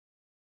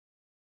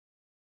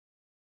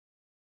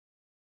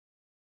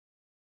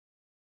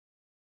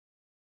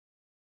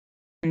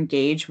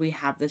engage, we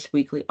have this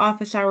weekly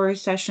office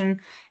hours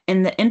session.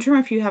 In the interim,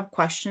 if you have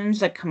questions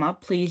that come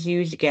up, please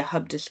use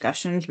GitHub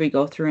discussions. We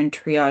go through and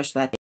triage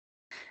that.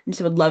 And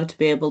so I'd love to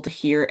be able to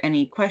hear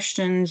any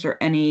questions or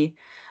any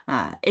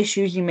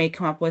issues you may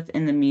come up with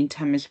in the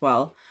meantime as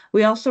well.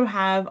 We also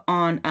have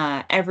on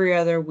every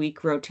other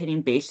week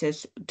rotating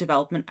basis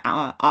development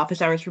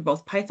office hours for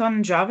both Python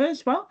and Java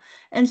as well.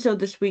 And so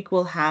this week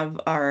we'll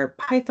have our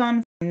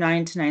Python from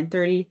 9 to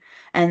 9:30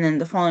 and then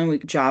the following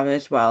week Java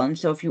as well. And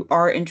so if you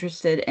are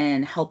interested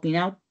in helping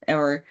out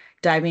or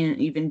diving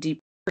even deeper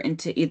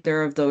into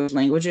either of those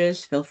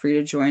languages, feel free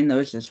to join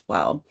those as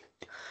well.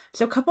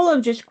 So a couple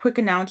of just quick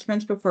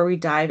announcements before we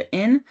dive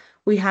in.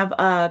 We have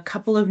a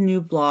couple of new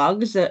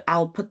blogs that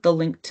I'll put the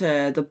link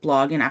to the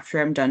blog in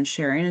after I'm done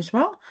sharing as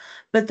well.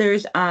 But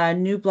there's a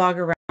new blog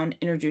around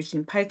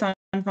introducing Python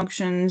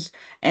functions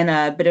and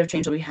a bit of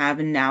change that we have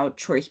in now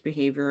choice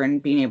behavior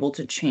and being able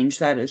to change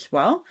that as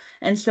well.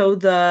 And so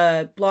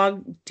the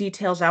blog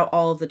details out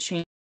all of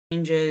the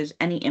changes,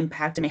 any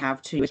impact it may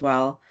have to you as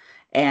well,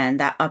 and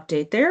that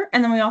update there.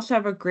 And then we also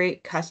have a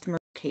great customer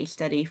case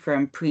study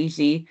from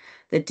Prezi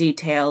that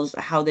details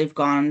how they've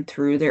gone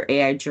through their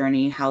AI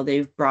journey, how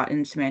they've brought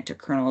in Semantic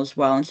Kernel as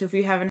well. And so if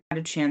you haven't had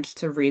a chance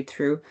to read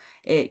through,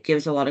 it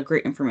gives a lot of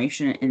great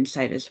information and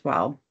insight as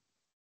well.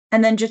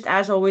 And then just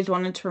as always,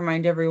 wanted to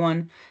remind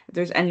everyone, if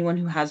there's anyone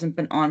who hasn't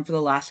been on for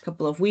the last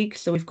couple of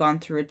weeks, so we've gone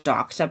through a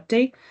docs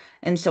update.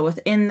 And so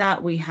within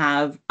that, we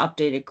have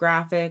updated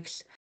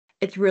graphics.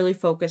 It's really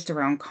focused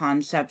around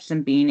concepts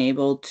and being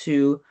able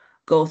to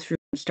go through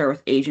and start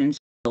with agents,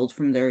 build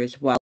from there as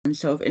well. And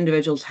so if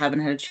individuals haven't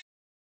had a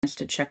chance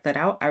to check that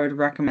out, I would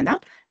recommend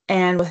that.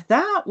 And with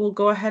that, we'll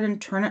go ahead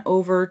and turn it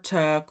over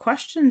to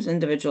questions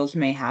individuals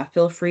may have.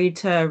 Feel free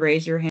to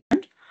raise your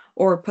hand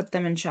or put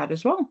them in chat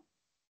as well.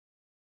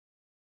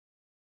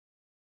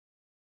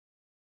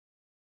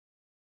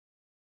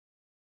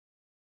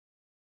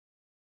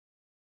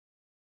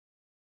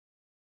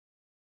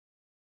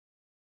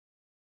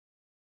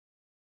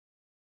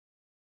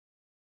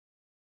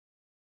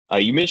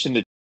 You mentioned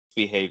the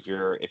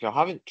behavior. If y'all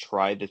haven't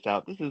tried this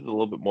out, this is a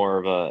little bit more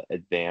of a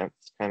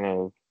advanced kind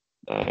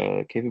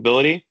of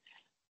capability.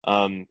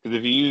 Because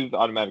if you use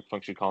automatic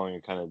function calling,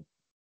 it kind of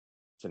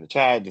send a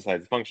chat,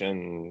 decides the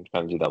function,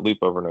 kind of do that loop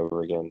over and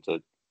over again to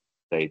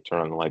say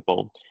turn on the light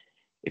bulb.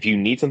 If you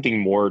need something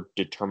more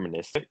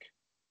deterministic,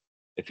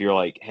 if you're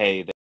like,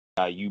 hey,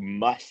 you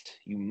must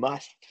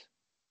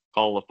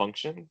call a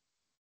function,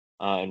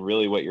 and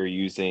really what you're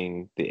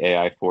using the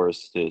AI for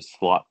is to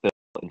slot them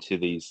into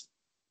these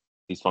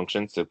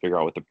functions to figure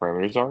out what the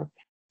parameters are.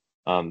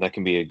 That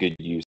can be a good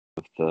use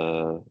of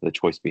the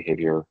choice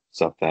behavior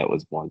stuff that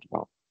was blogged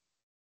about.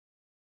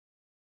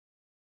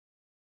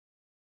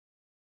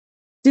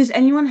 Does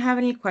anyone have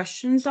any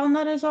questions on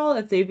that as well?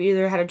 If they've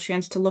either had a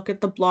chance to look at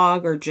the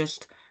blog or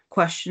just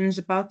questions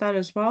about that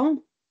as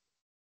well?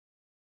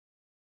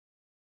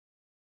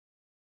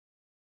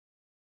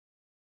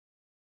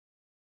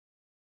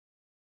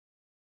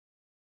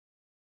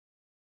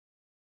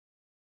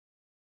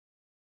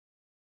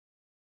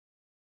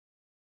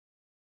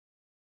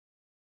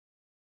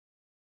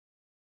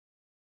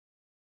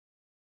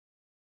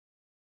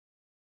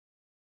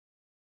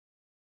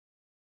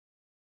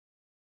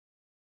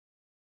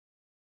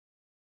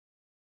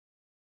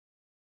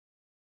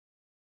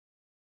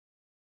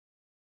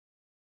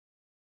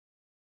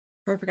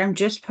 Perfect. I'm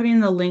just putting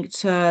the link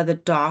to the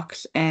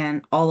docs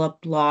and all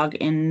up blog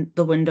in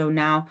the window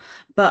now.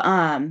 But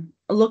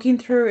looking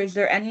through, is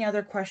there any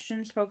other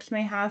questions folks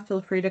may have?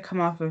 Feel free to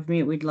come off of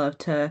mute. We'd love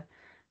to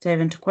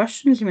dive into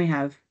questions you may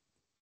have.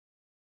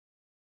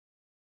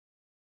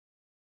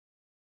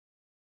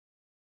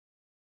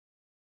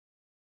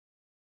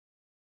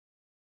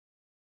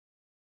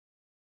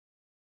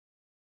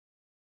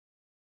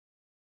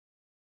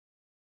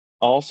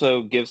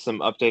 Also, give some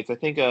updates. I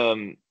think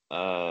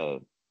a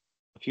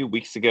few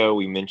weeks ago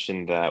we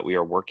mentioned that we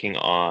are working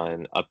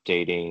on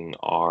updating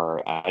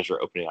our Azure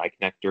OpenAI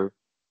connector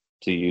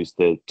to use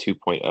the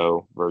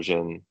 2.0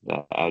 version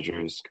that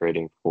Azure is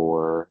creating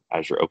for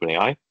Azure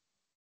OpenAI.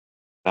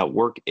 That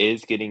work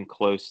is getting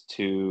close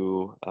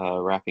to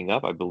wrapping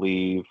up. I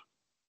believe,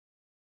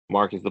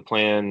 Mark, is the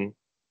plan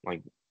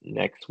like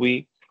next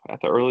week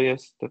at the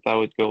earliest that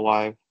would go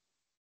live.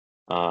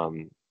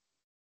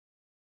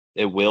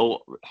 It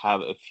will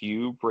have a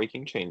few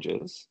breaking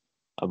changes,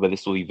 but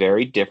this will be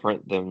very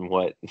different than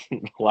what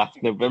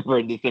last November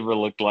and December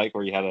looked like,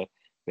 where you had to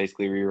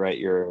basically rewrite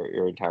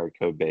your entire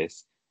code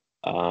base.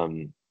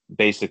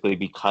 Basically,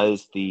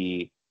 because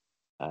the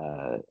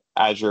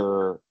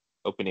Azure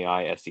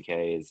OpenAI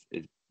SDK is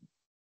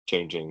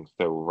changing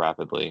so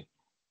rapidly,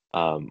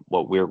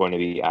 what we're going to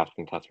be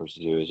asking customers to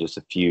do is just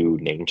a few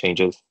name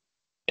changes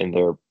in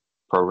their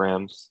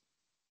programs.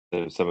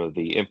 So some of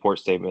the import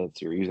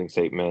statements, your using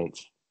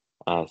statements,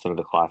 some of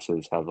the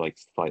classes have like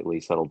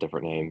slightly subtle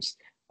different names.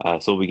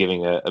 So we'll be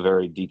giving a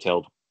very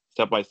detailed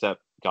step-by-step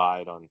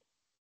guide on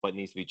what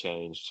needs to be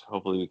changed.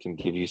 Hopefully we can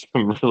give you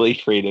some really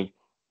creative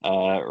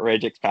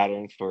regex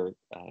patterns for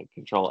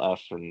Control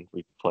F and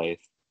replace.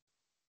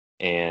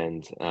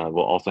 and we'll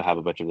also have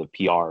a bunch of the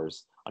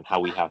PRs on how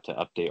we have to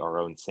update our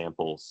own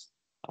samples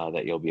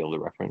that you'll be able to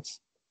reference.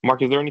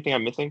 Mark, is there anything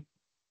I'm missing?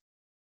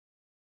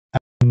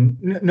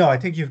 No, I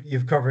think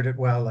you've covered it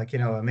well. Like,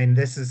 I mean,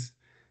 this is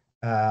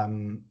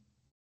um,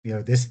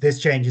 this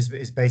change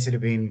is basically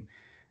being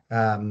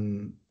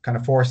kind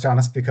of forced on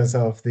us because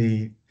of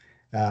the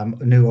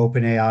new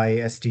OpenAI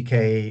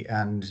SDK,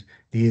 and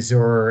the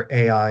Azure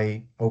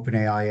AI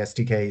OpenAI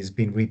SDK is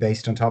being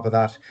rebased on top of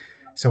that.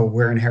 So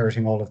we're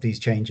inheriting all of these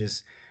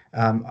changes.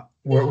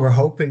 We're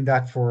hoping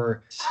that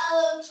for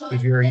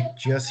if you're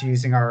just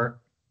using our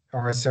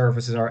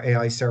services, our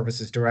AI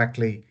services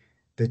directly,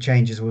 the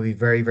changes will be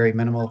very, very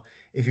minimal.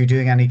 If you're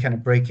doing any kind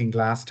of breaking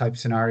glass type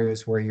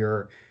scenarios where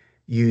you're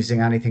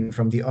using anything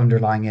from the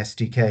underlying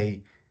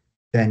SDK,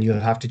 then you'll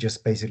have to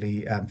just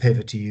basically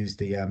pivot to use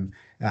the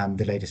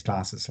latest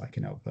classes, like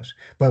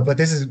But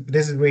this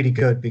is really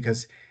good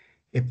because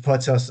it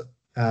puts us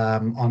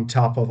on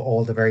top of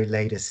all the very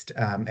latest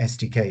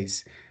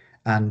SDKs,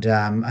 and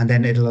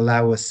then it'll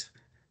allow us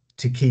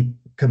to keep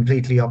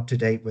completely up to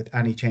date with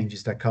any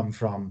changes that come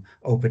from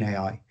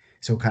OpenAI.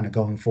 So kind of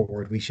going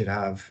forward, we should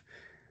have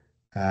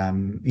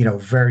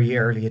very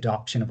early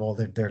adoption of all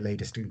their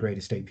latest and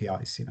greatest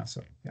APIs.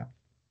 So yeah.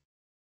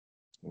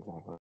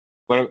 Exactly.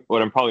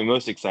 What I'm probably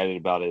most excited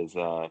about is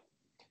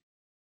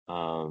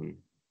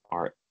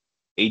our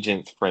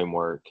agents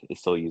framework is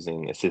still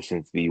using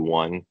Assistance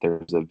v1.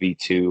 There's a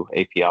v2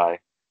 API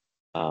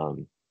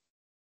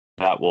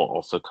that will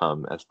also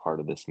come as part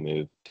of this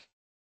move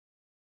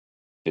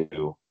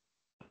to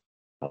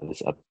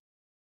this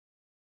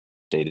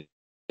updated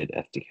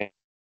SDK.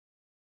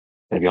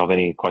 And if you have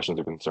any questions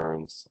or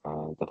concerns,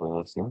 definitely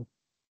let us know.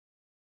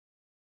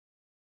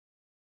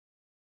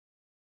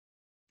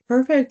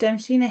 Perfect. I'm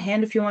seeing a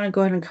hand. If you want to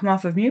go ahead and come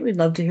off of mute, we'd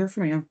love to hear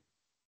from you.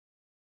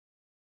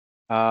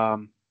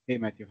 Hey,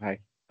 Matthew. Hi.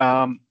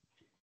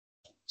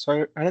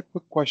 So I had a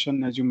quick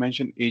question. As you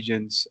mentioned,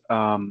 agents.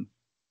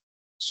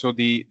 So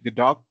the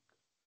doc,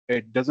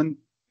 it doesn't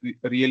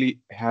really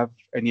have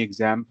any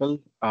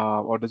example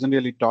or doesn't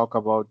really talk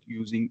about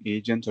using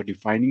agents or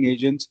defining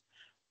agents.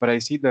 But I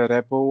see the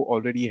repo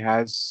already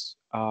has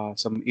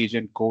some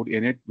agent code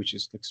in it, which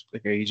is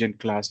like an agent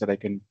class that I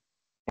can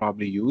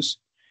probably use.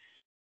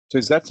 So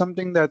is that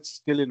something that's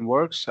still in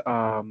works,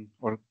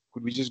 or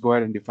could we just go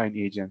ahead and define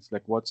agents?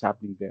 Like, what's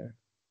happening there?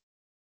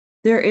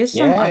 There is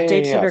some Yeah,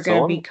 updates that are going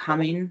to So be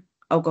coming.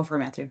 Oh, go for it,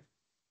 Matthew.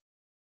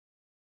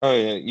 oh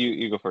yeah,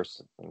 you go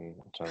first.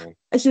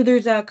 So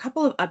there's a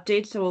couple of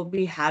updates that we'll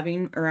be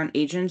having around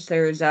agents.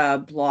 There's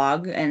a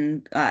blog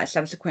and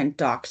subsequent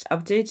docs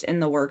updates in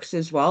the works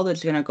as well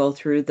that's going to go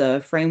through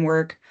the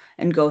framework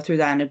and go through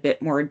that in a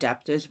bit more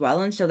depth as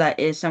well. And so that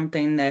is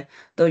something that,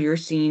 though you're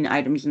seeing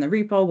items in the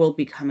repo, will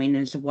be coming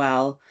as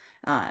well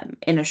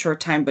in a short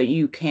time, but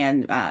you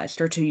can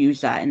start to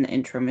use that in the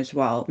interim as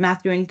well.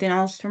 Matthew, anything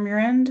else from your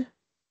end?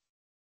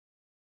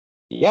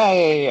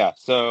 Yeah.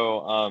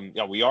 So,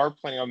 yeah, we are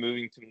planning on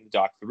moving to the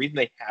docs. The reason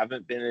they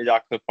haven't been in the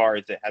docs so far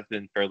is it has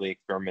been fairly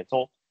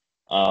experimental.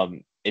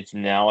 It's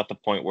now at the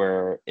point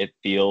where it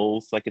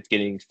feels like it's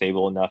getting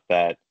stable enough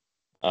that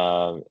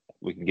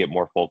we can get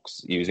more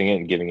folks using it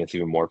and giving us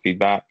even more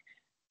feedback.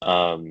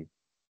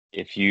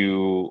 If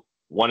you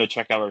want to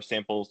check out our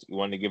samples, you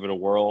want to give it a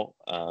whirl,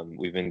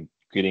 we've been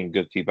getting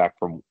good feedback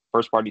from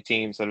first-party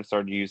teams that have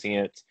started using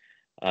it.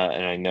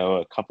 And I know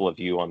a couple of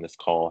you on this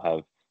call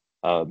have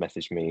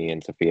message me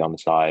and Sophia on the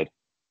side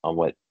on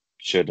what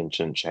should and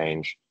shouldn't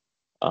change.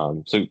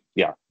 So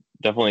yeah,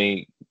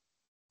 definitely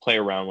play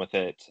around with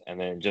it. And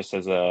then just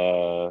as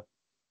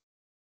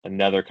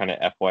another kind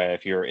of FYI,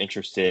 if you're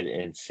interested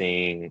in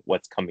seeing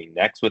what's coming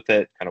next with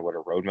it, kind of what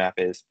a roadmap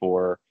is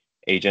for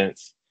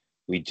agents,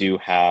 we do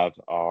have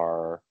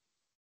our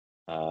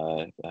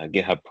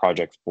GitHub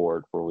projects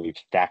board where we've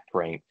stacked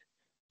ranked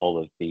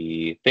all of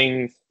the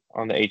things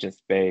on the agent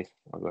space.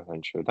 I'll go ahead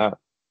and share that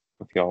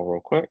with y'all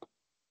real quick.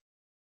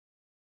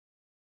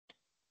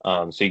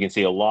 So you can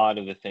see a lot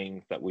of the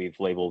things that we've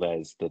labeled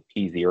as the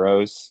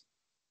P0s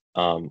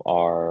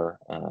are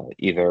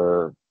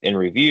either in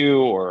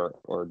review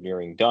or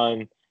nearing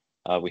done.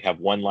 We have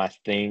one last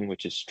thing,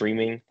 which is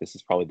streaming. This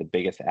is probably the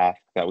biggest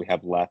ask that we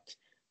have left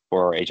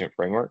for our agent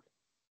framework.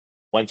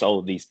 Once all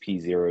of these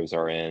P0s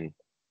are in,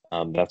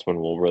 that's when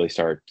we'll really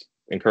start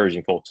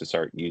encouraging folks to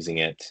start using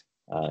it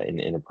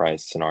in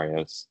enterprise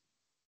scenarios.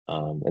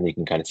 And you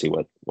can kind of see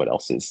what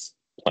else is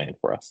planned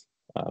for us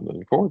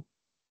moving forward.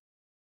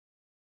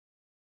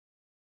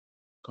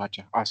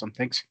 Gotcha. Awesome.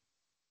 Thanks.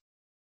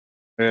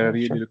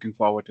 Really sure. looking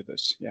forward to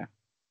this. Yeah.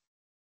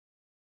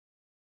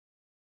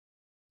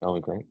 That'll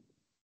be great.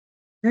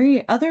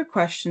 Great. Other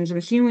questions? I'm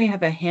seeing we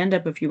have a hand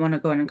up if you want to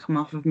go ahead and come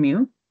off of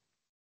mute.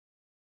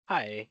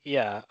 Hi.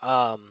 Yeah.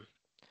 Kind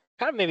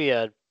of maybe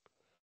a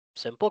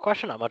simple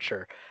question. I'm not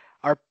sure.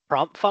 Are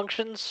prompt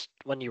functions,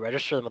 when you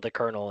register them with the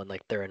kernel and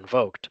like they're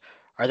invoked,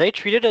 are they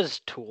treated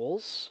as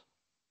tools?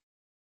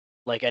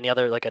 Like any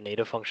other, like a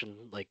native function,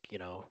 like,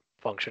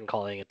 function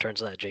calling, it turns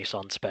that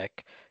JSON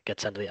spec,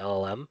 gets sent to the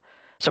LLM.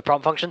 So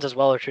prompt functions as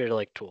well are treated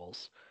like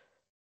tools.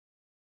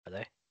 Are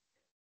they?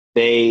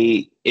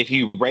 if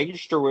you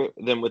register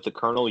them with the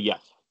kernel,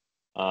 yes,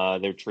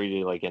 they're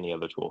treated like any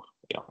other tool.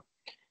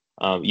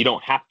 Yeah, you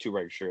don't have to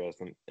register as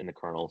in the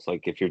kernel. It's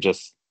like if you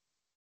just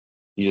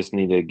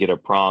need to get a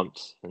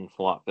prompt and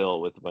slot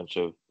fill with a bunch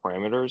of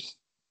parameters.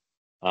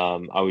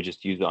 I would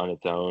just use it on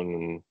its own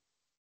and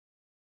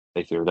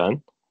basically you're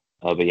done.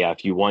 But yeah,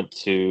 if you add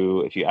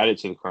it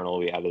to the kernel,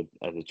 we add it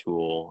as a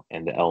tool,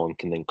 and the LM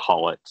can then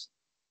call it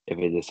if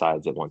it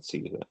decides it wants to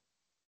use it.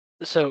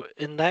 So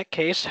in that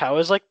case, how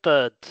is like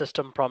the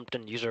system prompt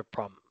and user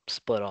prompt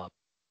split up?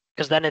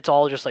 Because then it's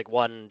all just like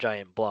one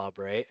giant blob,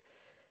 right?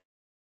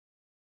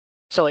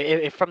 So like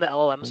if from the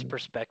LLM's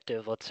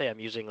perspective, let's say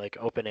I'm using like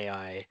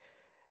OpenAI,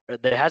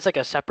 that has like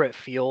a separate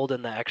field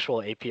in the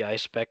actual API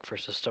spec for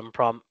system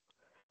prompt,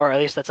 or at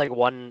least that's like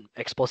one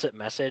explicit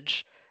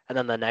message, and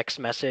then the next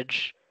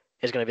message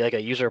is going to be like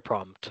a user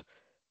prompt.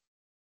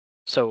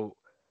 So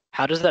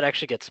how does that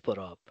actually get split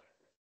up?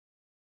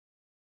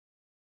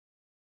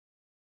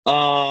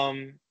 So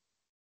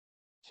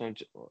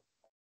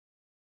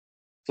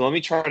let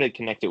me try to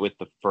connect it with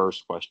the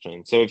first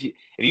question. So if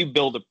you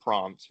build a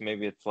prompt,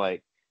 maybe it's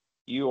like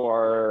you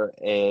are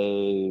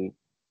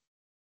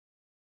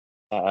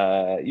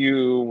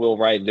you will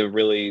write the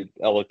really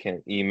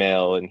elegant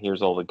email, and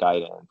here's all the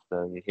guidance,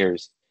 and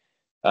here's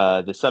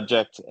the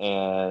subject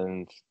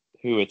and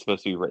who it's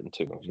supposed to be written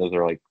to. Those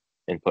are like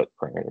input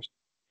parameters.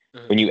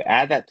 Mhm. When you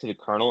add that to the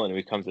kernel and it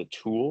becomes a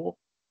tool,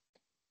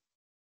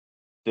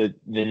 the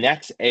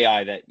next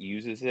AI that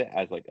uses it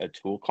as like a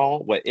tool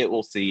call, what it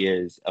will see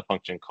is a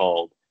function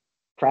called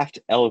craft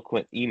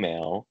eloquent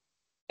email,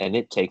 and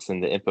it takes in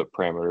the input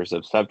parameters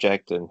of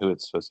subject and who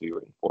it's supposed to be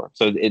written for.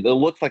 So it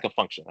looks like a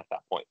function at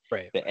that point.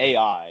 Right. The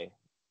AI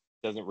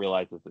doesn't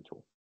realize it's a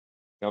tool.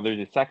 Now there's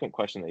a second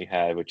question that you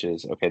had, which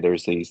is, okay,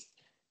 there's these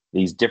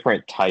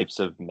different types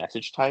of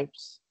message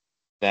types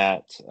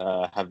that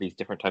have these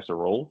different types of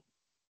roles.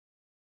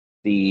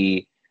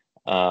 The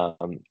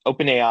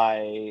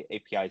OpenAI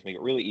APIs make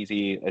it really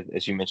easy.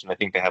 As you mentioned, I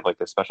think they have like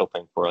a special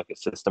thing for like a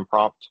system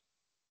prompt,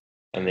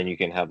 and then you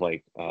can have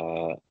like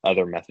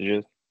other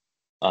messages.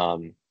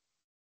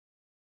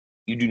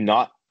 You do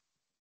not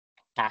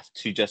have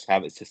to just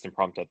have a system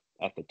prompt at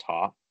the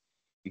top.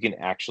 You can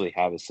actually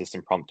have a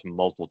system prompt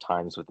multiple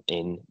times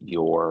within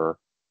your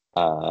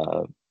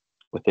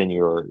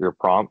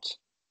prompt.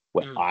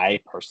 What I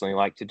personally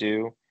like to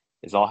do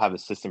is I'll have a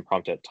system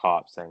prompt at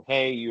top saying,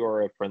 "Hey, you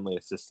are a friendly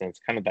assistant,"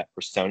 kind of that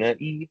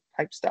persona-y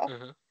type stuff.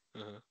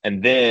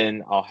 And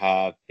then I'll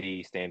have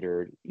the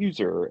standard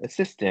user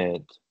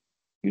assistant,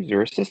 et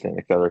cetera,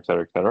 et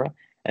cetera, et cetera.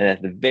 And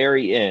at the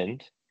very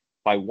end,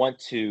 if I want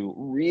to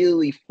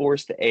really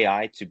force the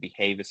AI to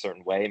behave a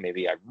certain way,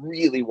 maybe I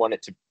really want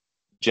it to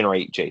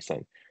generate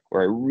JSON,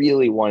 or I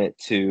really want it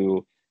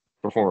to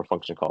perform a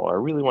function call, or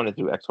I really want to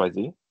do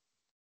XYZ,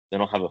 then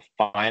I'll have a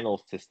final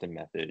system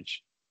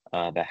message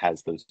that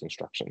has those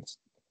instructions.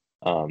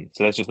 So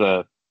that's just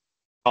a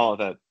call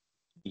that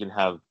you can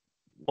have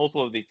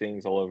multiple of these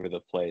things all over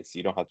the place.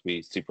 You don't have to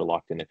be super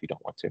locked in if you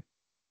don't want to.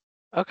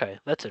 Okay,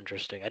 that's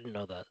interesting. I didn't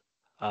know that.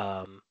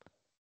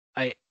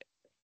 I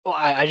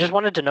just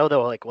wanted to know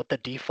though, like what the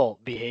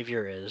default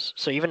behavior is.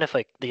 So even if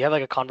like you have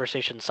like a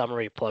conversation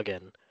summary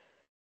plugin,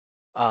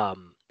 I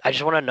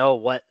just want to know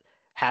what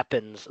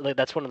happens. Like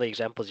that's one of the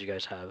examples you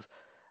guys have.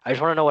 I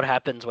just want to know what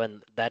happens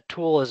when that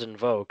tool is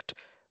invoked.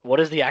 What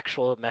does the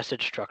actual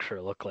message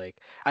structure look like?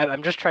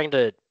 I'm just trying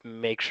to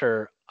make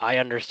sure I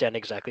understand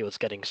exactly what's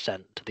getting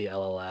sent to the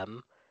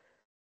LLM.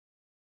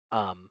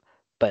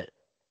 But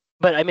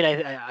I mean,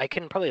 I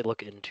can probably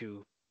look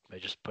into by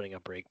just putting a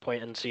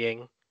breakpoint and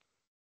seeing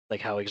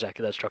like how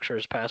exactly that structure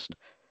is passed.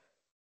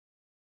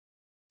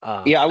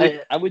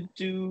 Yeah, I would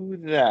do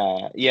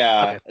that.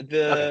 Yeah,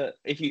 Okay.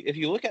 if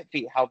you look at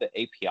how the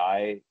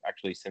API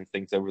actually sends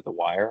things over the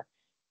wire,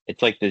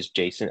 it's like this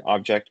JSON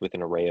object with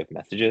an array of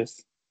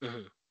messages,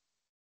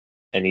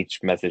 and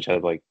each message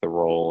has like the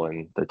role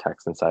and the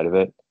text inside of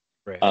it.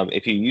 Right.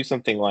 If you use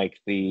something like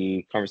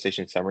the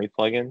conversation summary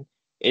plugin,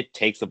 it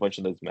takes a bunch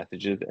of those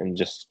messages and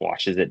just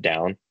squashes it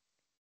down.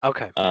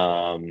 Okay.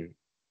 I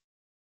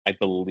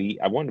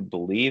want to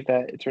believe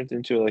that it turns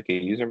into like a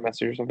user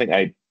message or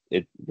something.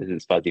 This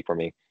is fuzzy for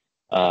me.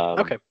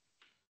 Okay.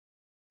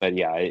 But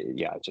yeah,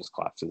 it just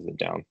collapses it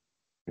down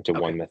into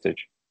one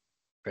message.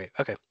 Great.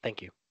 Okay.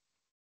 Thank you.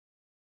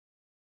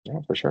 Yeah,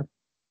 for sure.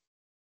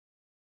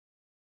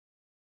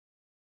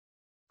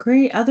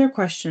 Great. Other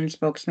questions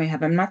folks may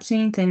have. I'm not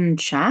seeing anything in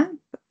chat.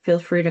 Feel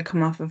free to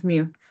come off of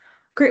mute.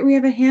 Great. We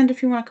have a hand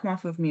if you want to come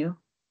off of mute.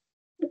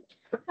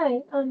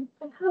 Hi. I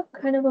have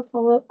kind of a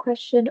follow-up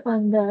question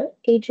on the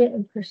agent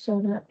and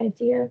persona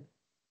idea.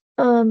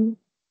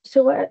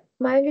 So what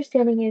my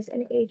understanding is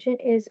an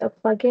agent is a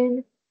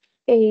plugin,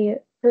 a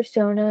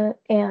persona,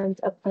 and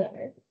a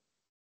planner.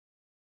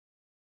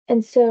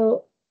 And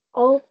so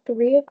all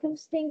three of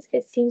those things,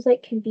 it seems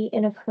like can be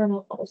in a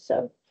kernel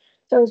also.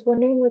 So I was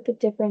wondering what the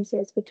difference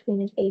is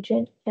between an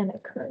agent and a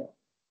kernel.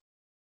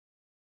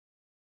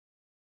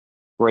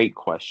 Great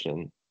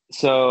question.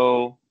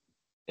 So,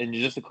 and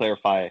just to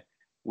clarify,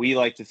 we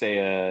like to say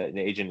an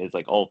agent is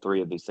like all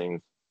three of these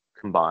things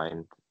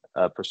combined.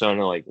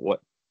 Persona, like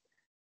what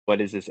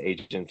is this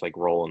agent's like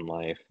role in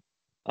life?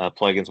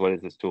 Plugins, what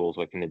is this tools?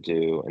 What can it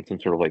do? And some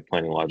sort of like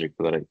planning logic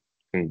so that it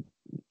can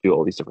do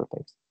all these different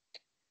things.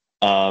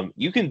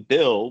 You can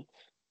build.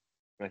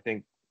 I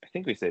think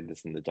we say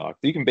this in the doc.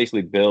 You can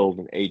basically build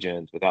an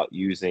agent without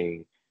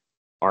using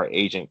our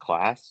agent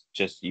class,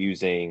 just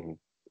using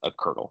a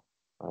kernel,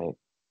 right?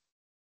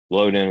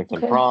 Load in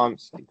some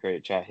prompts, you create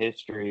a chat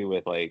history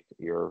with like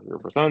your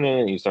persona,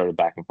 and you start a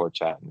back and forth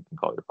chat, and you can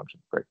call your function.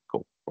 Great,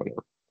 cool,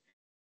 whatever.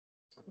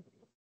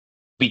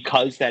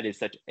 Because that is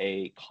such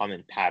a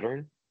common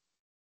pattern,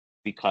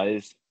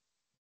 because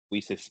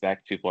we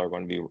suspect people are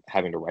going to be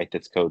having to write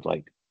this code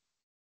like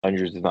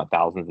hundreds, if not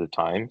thousands of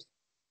times,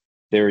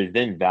 there is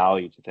then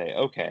value to say,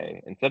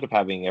 okay, instead of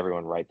having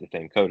everyone write the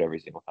same code every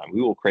single time,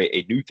 we will create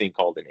a new thing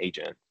called an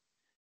agent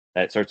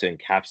that starts to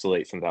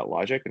encapsulate some of that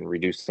logic and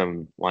reduce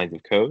some lines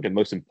of code. And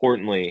most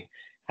importantly,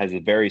 has a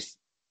very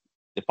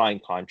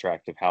defined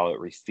contract of how it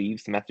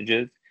receives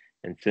messages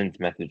and sends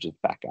messages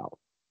back out.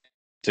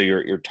 So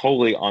you're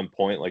totally on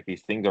point. Like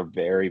these things are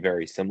very,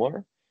 very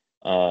similar.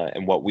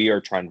 And what we are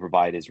trying to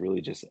provide is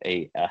really just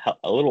a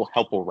little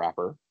helpful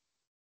wrapper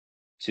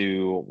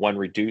to, one,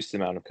 reduce the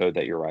amount of code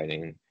that you're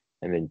writing,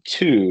 and then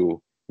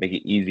two, make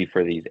it easy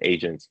for these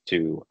agents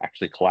to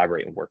actually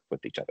collaborate and work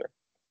with each other.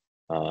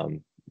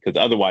 Because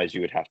otherwise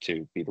you would have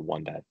to be the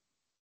one that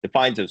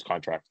defines those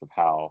contracts of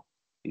how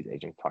these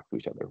agents talk to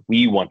each other.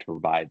 We want to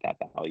provide that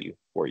value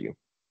for you.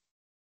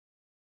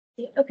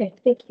 Yeah, okay,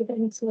 thank you. That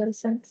makes a lot of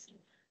sense.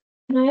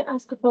 Can I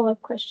ask a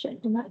follow-up question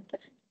on that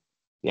then?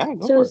 Yeah,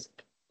 go So I for was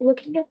it.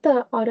 looking at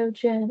the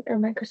AutoGen or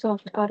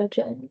Microsoft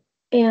AutoGen,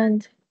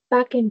 and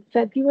back in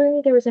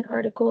February, there was an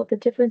article, the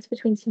difference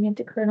between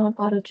Semantic Kernel and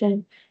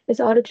AutoGen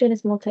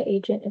is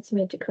multi-agent and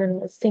Semantic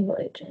Kernel is single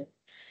agent.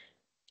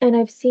 And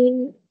I've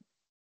seen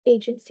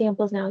agent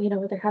samples now,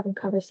 where they're having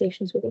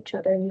conversations with each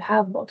other and you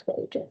have multiple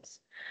agents.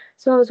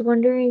 So I was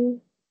wondering,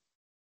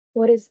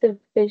 what is the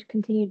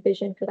continued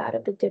vision for that,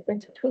 of the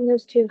difference between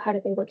those two? How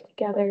do they work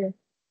together?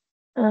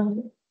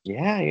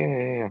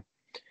 Yeah.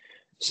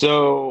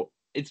 So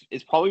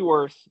it's probably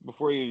worth,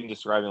 before you even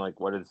describing like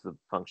what is the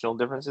functional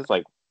differences,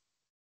 like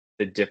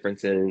the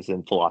differences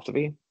in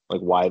philosophy,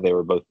 like why they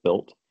were both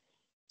built.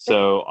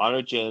 So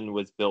AutoGen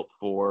was built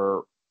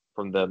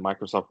from the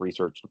Microsoft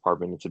Research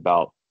Department. It's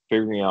about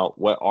figuring out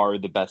what are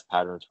the best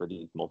patterns for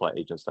these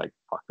multi-agents that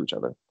talk to each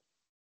other.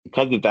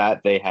 Because of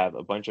that, they have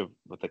a bunch of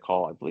what they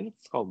call, I believe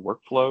it's called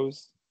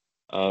workflows,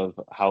 of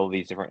how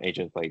these different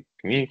agents like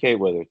communicate,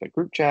 whether it's like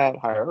group chat,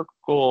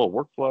 hierarchical,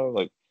 workflow,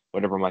 like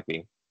whatever it might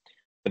be.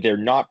 But they're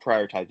not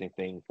prioritizing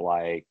things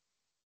like,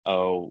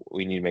 oh,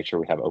 we need to make sure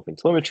we have open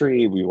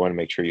telemetry. We want to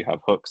make sure you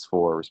have hooks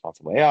for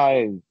responsible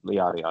AI,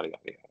 yada, yada,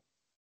 yada.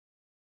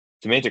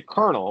 Semantic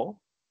Kernel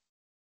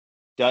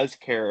does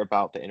care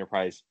about the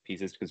enterprise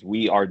pieces because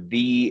we are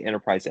the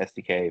enterprise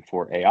SDK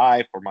for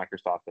AI for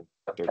Microsoft and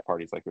third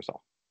parties like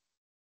yourself.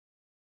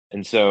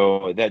 And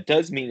so that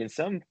does mean in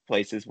some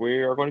places we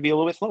are going to be a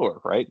little bit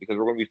slower, right? Because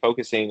we're going to be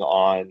focusing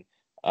on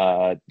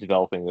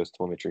developing those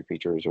telemetry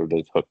features or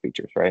those hook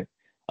features, right?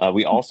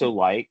 We also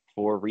like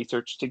for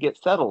research to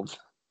get settled.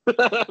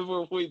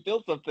 We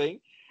build something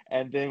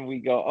and then we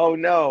go, oh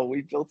no,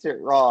 we built it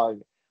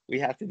wrong. We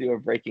have to do a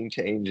breaking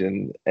change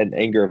and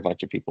anger a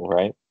bunch of people,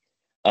 right?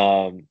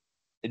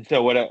 And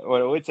so what I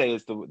would say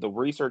is the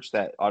research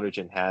that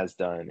AutoGen has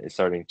done is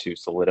starting to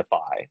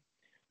solidify,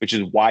 which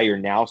is why you're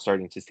now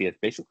starting to see us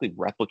basically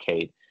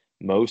replicate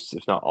most,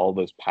 if not all,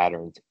 those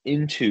patterns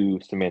into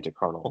Semantic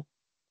Kernel,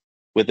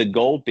 with the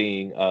goal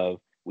being of,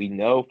 we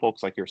know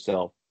folks like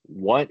yourself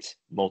want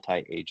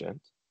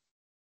multi-agent.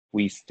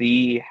 We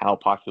see how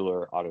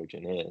popular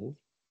AutoGen is.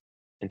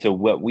 And so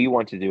what we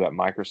want to do at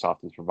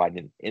Microsoft is provide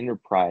an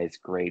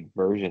enterprise-grade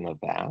version of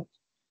that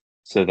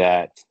so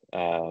that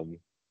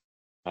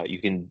you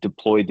can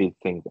deploy these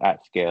things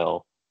at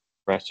scale,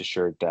 rest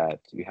assured that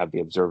you have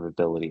the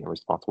observability and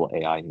responsible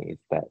AI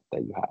needs that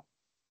you have.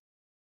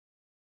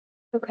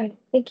 Okay,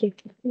 thank you.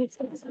 Makes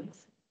sense.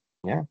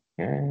 Yeah.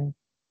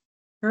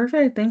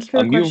 Perfect. Thanks for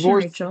the You, of question,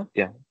 course, Rachel.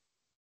 yeah.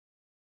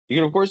 You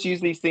can, of course,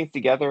 use these things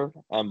together,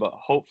 but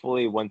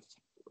hopefully once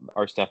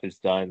our stuff is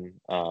done,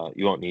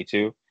 you won't need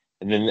to.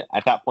 And then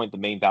at that point, the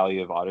main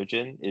value of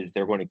AutoGen is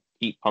they're going to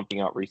keep pumping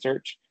out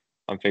research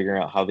on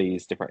figuring out how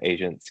these different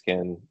agents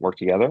can work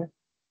together.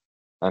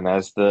 And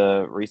as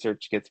the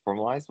research gets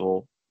formalized,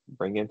 we'll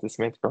bring it into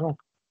Semantic Kernel.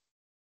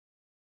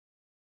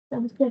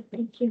 Sounds good.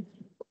 Thank you.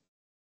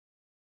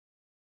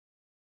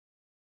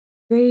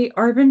 Great.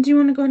 Arvin, do you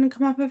want to go ahead and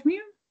come off of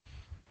mute?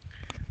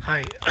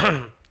 Hi.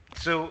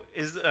 So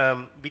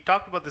we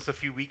talked about this a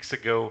few weeks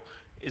ago.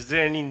 Is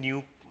there any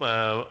new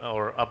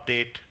or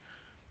update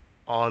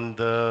on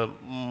the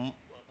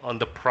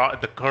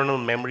kernel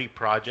memory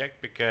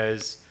project?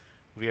 Because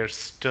we are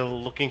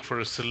still looking for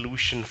a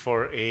solution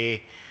for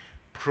a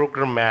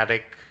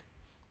programmatic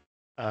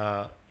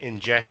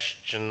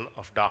ingestion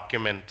of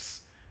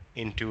documents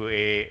into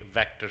a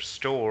vector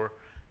store,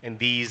 and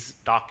these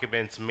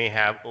documents may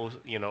have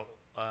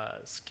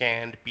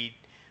scanned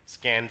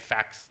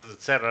faxes,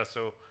 etc.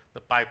 So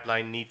the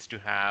pipeline needs to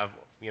have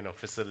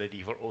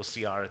facility for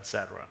OCR,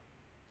 etc.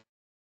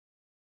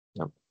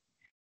 Yep.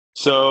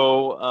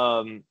 So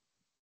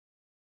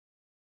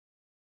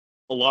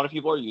a lot of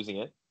people are using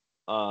it,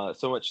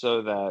 so much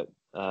so that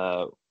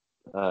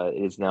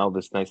it is now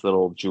this nice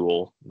little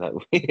jewel that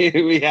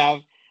we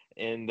have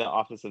in the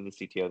office of the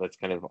CTO. That's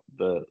kind of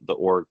the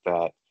org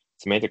that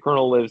Semantic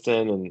Kernel lives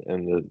in,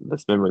 and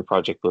this memory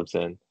project lives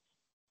in.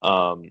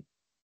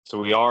 So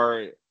we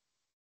are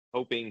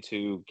hoping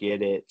to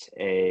get it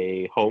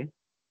a home,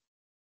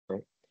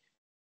 right?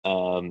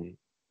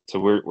 So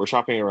we're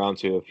shopping around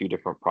to a few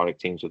different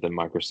product teams within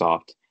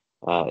Microsoft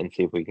and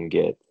see if we can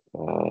get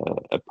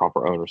a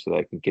proper owner so that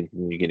I can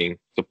continue getting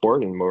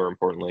support and, more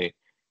importantly,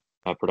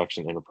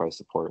 production enterprise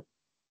support.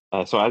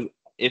 So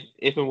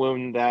if and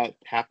when that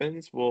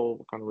happens,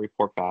 we'll kind of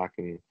report back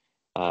and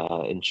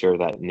share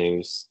that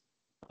news.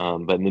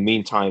 But in the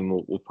meantime,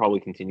 we'll probably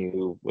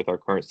continue with our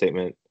current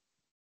statement.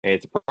 Hey,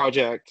 it's a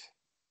project.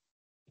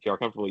 If you are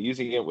comfortable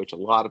using it, which a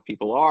lot of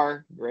people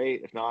are,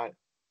 great. If not,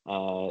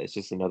 it's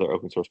just another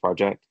open source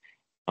project.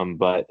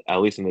 But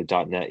at least in the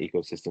 .NET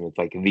ecosystem, it's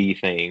like the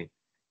thing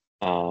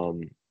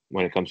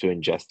when it comes to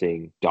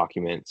ingesting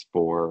documents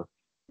for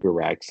your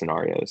RAG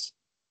scenarios.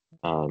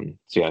 So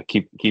yeah,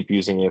 keep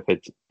using it if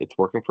it's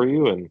working for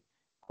you, and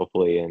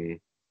hopefully in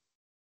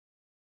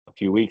a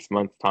few weeks,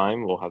 months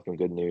time, we'll have some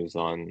good news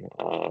on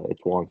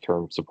its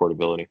long-term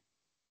supportability.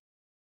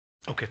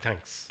 Okay,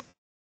 thanks.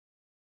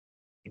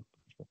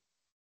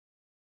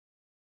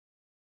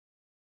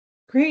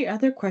 Great.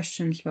 Other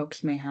questions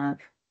folks may have?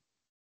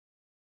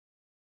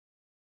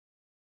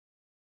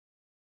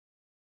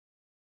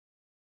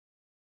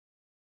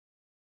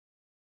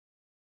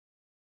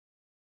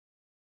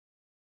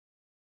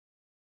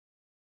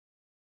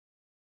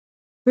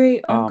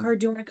 Great. Onkar,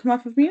 do you want to come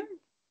off of mute?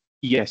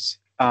 Yes.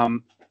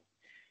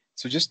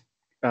 So just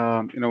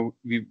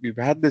we've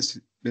had this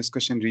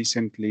discussion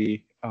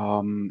recently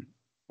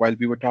while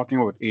we were talking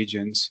about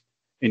agents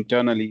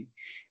internally,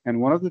 and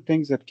one of the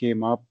things that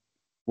came up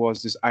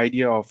was this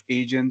idea of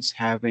agents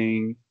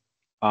having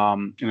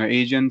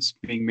agents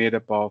being made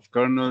up of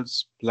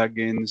kernels,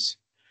 plugins,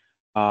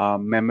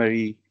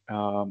 memory,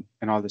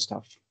 and all this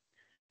stuff.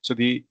 So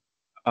the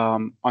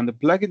on the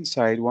plugin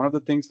side, one of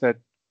the things that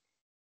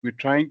we're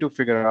trying to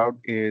figure out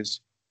is,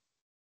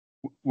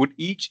 would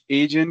each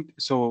agent,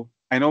 so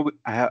I know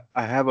I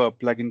have a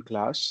plugin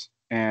class,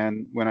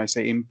 and when I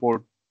say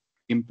import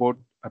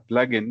a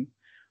plugin,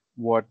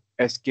 what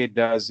SK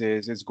does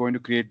is it's going to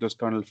create those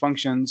kernel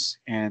functions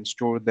and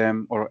store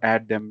them or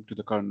add them to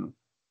the kernel.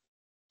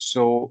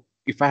 So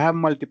if I have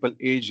multiple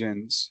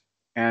agents,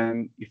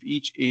 and if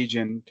each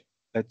agent,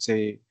 let's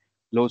say,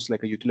 loads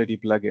like a utility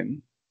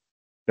plugin,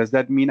 does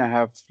that mean I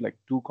have like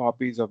 2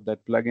 copies of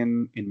that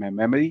plugin in my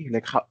memory?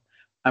 Like, how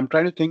I'm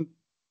trying to think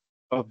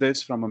of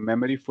this from a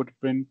memory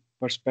footprint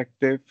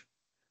perspective.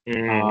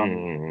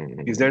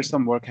 Is there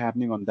some work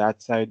happening on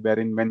that side,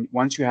 wherein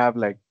once you have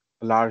like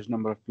a large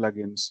number of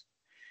plugins,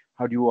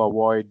 how do you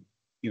avoid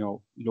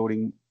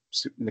loading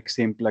like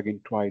same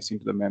plugin twice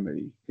into the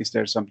memory? Is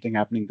there something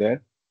happening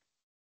there?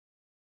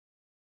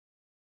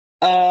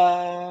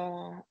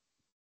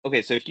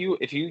 Okay, so if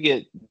you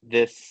get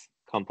this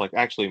complex,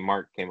 actually,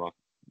 Mark came off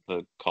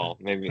the call.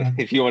 Maybe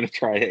if you want to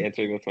try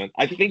answering this one,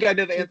 I think I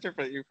know the answer,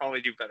 but you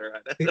probably do better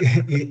at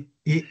it.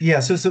 Yeah.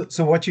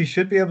 So what you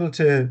should be able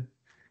to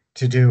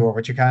do, or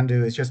what you can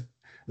do, is just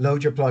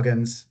load your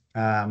plugins.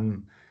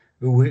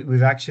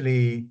 We've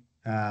actually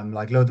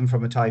like load them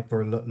from a type,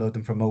 or load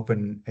them from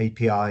open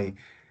API.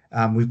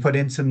 We've put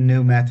in some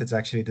new methods.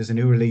 Actually, there's a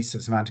new release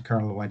of Semantic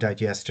Kernel that went out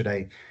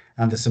yesterday,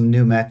 and there's some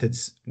new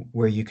methods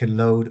where you can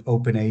load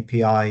open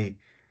API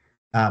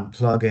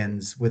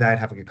plugins without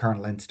having a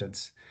kernel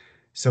instance.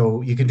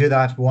 So you can do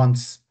that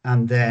once,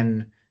 and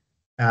then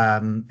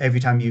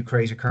every time you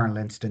create a kernel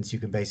instance, you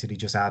can basically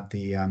just add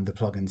the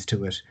plugins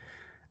to it.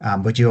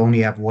 But you only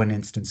have one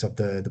instance of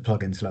the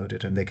plugins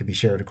loaded, and they can be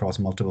shared across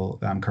multiple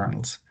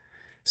kernels.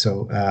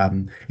 So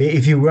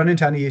if you run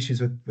into any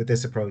issues with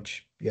this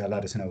approach, yeah,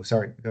 let us know.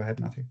 Sorry, go ahead,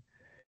 Matthew.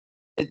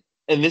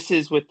 And this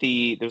is with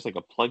there's like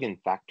a plugin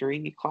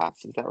factory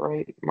class, is that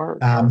right, Mark?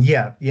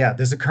 Yeah.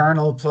 There's a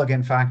kernel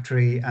plugin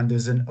factory, and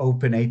there's an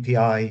open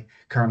API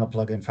kernel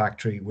plugin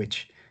factory,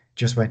 which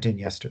just went in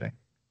yesterday.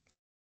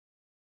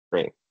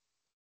 Great.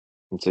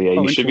 And so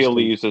yeah, you should be able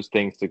to use those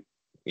things to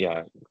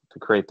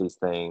create these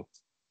things.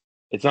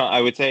 It's not, I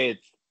would say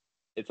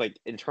it's like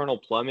internal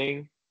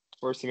plumbing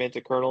for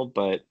semantic kernel,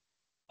 but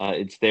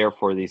it's there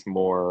for these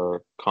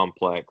more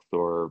complex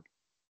or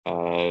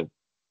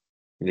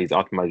these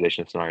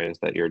optimization scenarios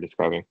that you're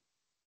describing.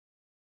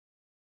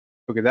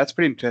 Okay, that's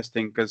pretty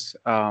interesting, because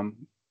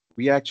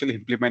we actually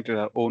implemented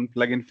our own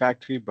plugin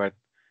factory, but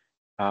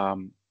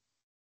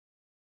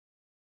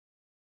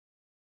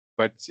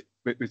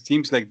it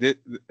seems like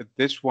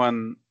this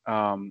one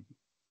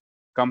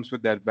comes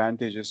with the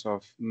advantages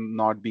of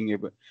not being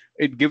able.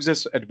 It gives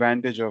us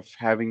advantage of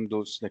having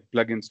those like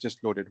plugins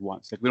just loaded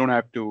once. Like, we don't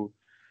have to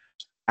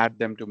add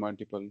them to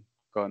multiple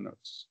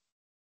kernels.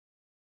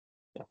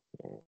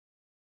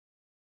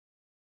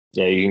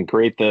 Yeah, you can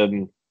create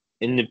them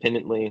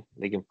independently.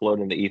 They can float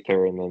in the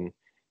ether, and then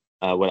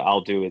what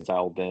I'll do is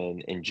I'll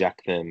then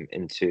inject them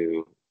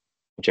into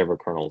whichever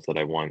kernels that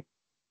I want.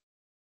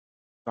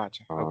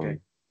 Gotcha. Okay.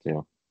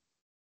 Yeah.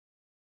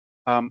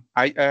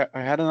 I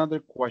had another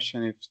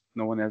question if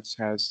no one else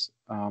has.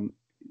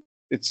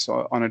 It's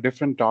on a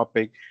different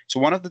topic. So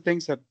one of the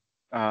things that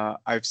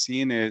I've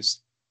seen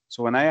is,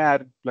 so when I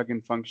add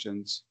plugin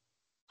functions,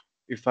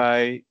 if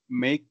I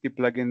make the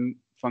plugin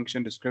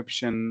function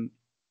description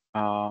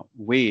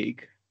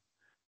vague,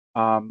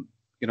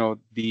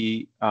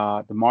 the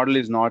model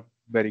is not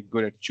very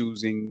good at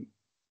choosing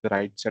the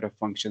right set of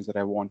functions that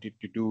I want it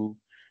to do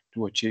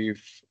to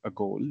achieve a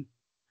goal.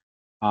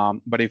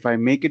 But if I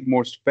make it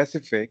more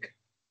specific,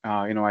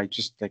 I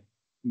just like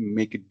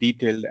make it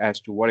detailed as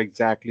to what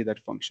exactly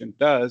that function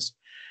does.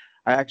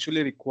 I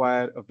actually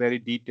require a very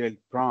detailed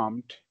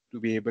prompt to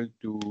be able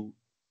to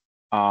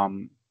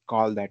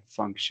call that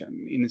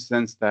function, in a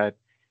sense that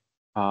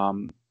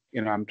I'm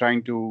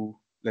trying to,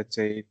 let's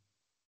say,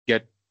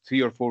 get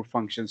 3 or 4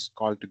 functions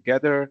called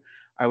together.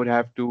 I would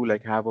have to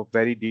have a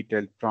very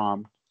detailed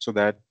prompt so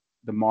that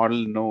the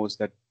model knows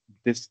that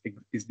this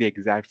is the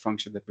exact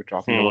function that we're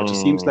talking about. So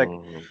seems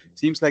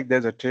like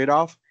there's a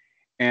trade-off,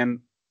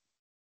 and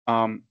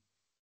the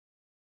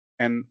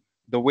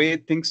way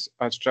things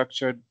are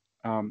structured,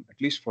 at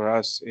least for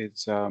us,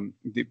 it's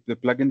the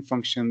plugin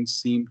functions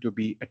seem to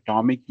be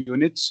atomic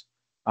units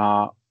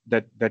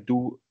that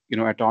do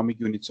atomic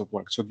units of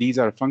work. So these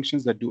are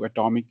functions that do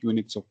atomic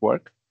units of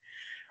work,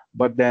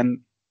 but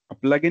then a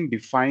plugin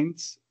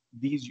defines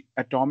these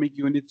atomic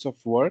units of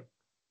work,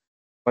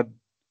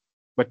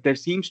 but there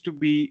seems to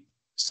be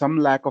some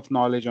lack of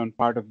knowledge on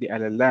part of the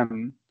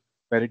LLM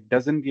where it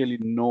doesn't really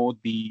know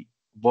the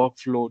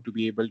workflow to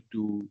be able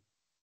to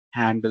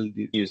handle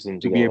the,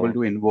 to be able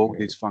to invoke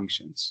these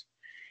functions.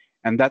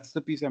 And that's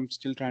the piece I'm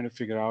still trying to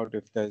figure out,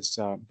 if there's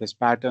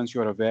patterns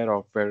you're aware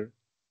of where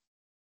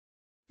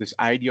this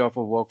idea of a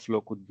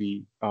workflow could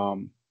be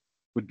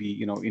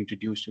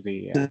introduced to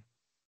the AI.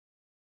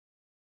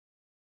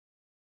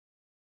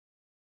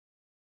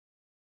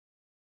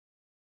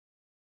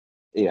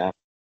 Yeah.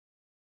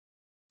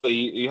 So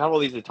you have all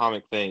these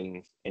atomic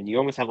things, and you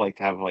almost have to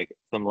have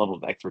some level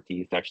of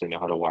expertise to actually know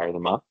how to wire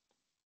them up.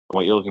 And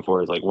what you're looking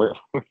for is where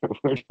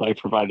where do I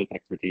provide this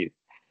expertise?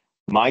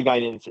 My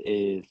guidance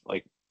is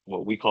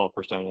what we call a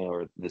persona,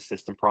 or the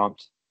system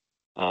prompt,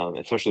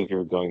 especially if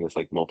you're going this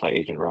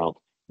multi-agent route.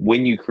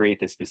 When you create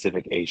this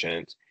specific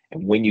agent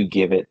and when you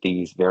give it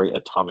these very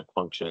atomic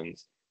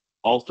functions,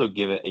 also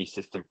give it a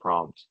system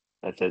prompt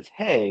that says,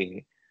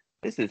 hey,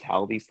 this is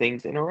how these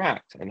things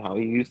interact and how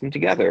you use them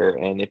together.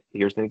 And if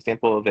here's an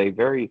example of a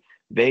very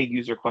vague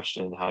user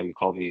question, how you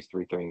call these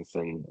 3 things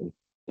in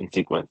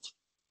sequence.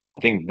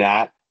 I think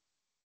that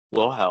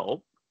will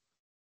help.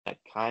 That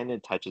kind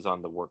of touches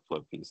on the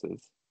workflow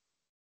pieces.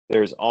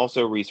 There's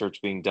also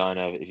research being done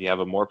of if you have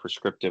a more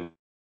prescriptive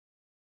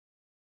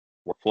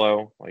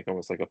workflow,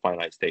 almost like a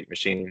finite state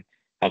machine,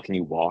 how can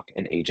you walk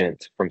an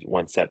agent from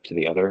one step to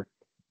the other?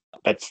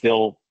 That's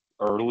still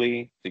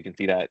early. So you can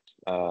see that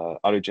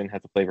AutoGen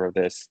has a flavor of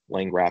this.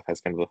 LangGraph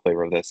has kind of a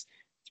flavor of this.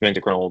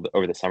 Semantic Kernel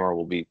over the summer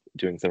will be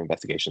doing some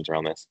investigations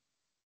around this.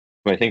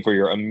 But I think for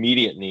your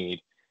immediate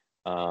need,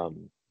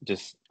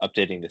 just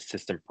updating the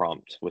system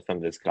prompt with some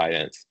of this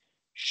guidance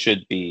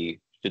should be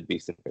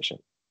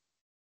sufficient.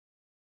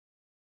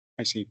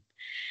 I see.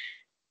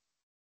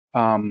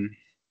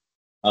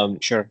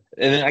 Sure.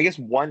 And then I guess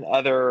one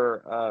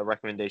other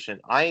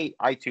recommendation, I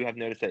too have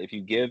noticed that if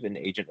you give an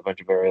agent a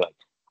bunch of very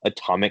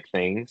atomic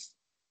things,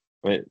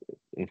 and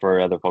for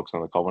other folks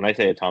on the call, when I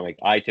say atomic,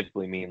 I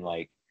typically mean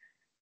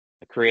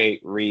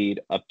create,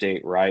 read,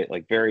 update, write,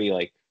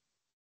 very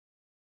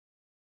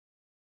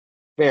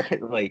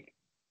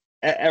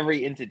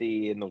every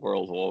entity in the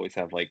world will always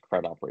have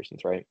CRUD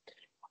operations, right?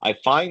 I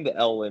find the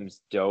LLMs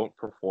don't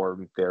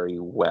perform very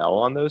well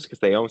on those because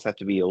they almost have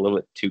to be a little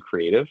bit too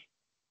creative.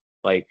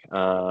 What's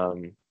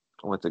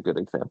a good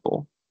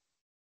example?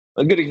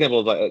 A good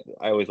example is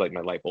I always like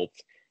my light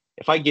bulbs.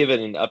 If I give it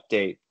an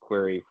update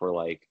query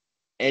for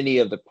any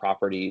of the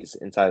properties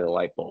inside of the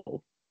light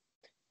bulb,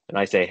 and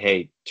I say,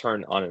 hey,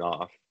 turn on and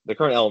off. The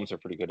current LLMs are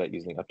pretty good at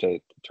using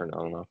update to turn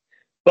on and off,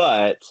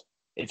 but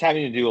it's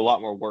having to do a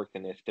lot more work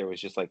than if there was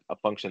just a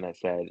function that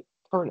said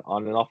turn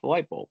on and off the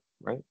light bulb,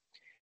 right?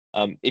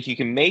 If you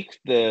can make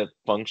the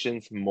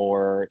functions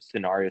more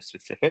scenario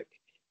specific,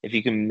 if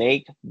you can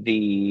make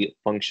the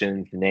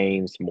functions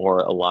names more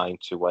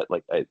aligned to what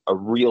a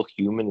real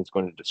human is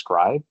going to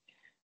describe,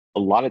 a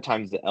lot of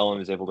times the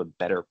LM is able to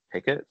better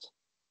pick it.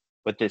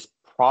 What this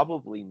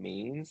probably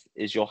means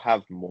is you'll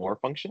have more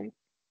functions,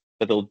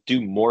 but they'll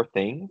do more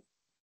things,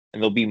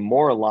 and they'll be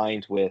more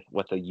aligned with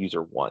what the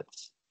user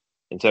wants.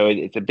 And so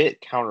it's a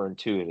bit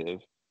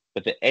counterintuitive,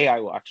 but the AI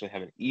will actually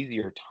have an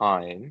easier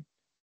time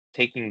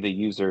taking the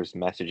user's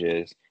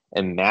messages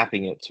and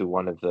mapping it to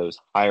one of those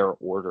higher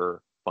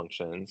order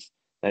functions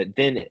that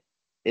then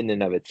in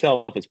and of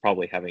itself is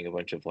probably having a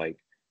bunch of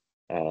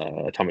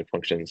atomic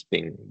functions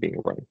being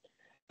run.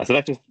 So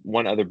that's just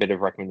one other bit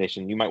of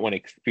recommendation. You might want to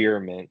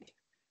experiment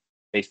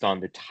based on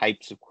the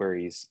types of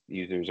queries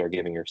users are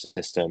giving your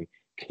system.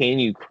 Can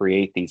you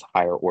create these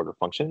higher order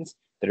functions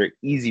that are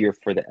easier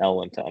for the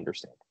LM to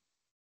understand?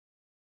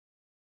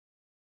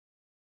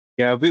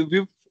 Yeah,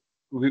 we've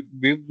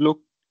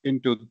looked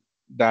into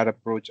that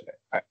approach.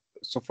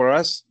 So for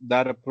us,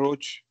 that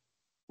approach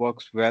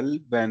works well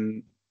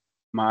when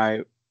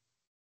the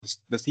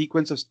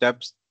sequence of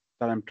steps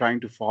that I'm trying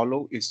to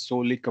follow is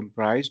solely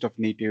comprised of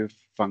native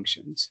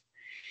functions.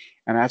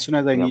 And as soon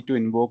as I need to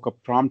invoke a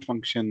prompt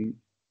function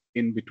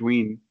in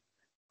between,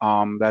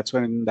 that's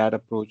when that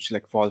approach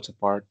like falls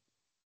apart.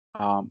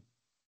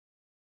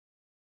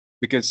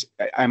 Because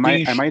I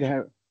might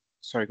have.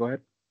 Sorry, go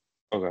ahead.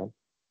 Okay.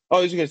 Oh,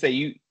 I was going to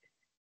say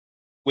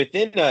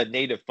within a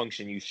native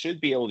function, you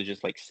should be able to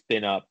just like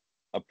spin up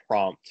a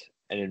prompt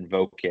and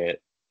invoke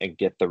it and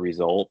get the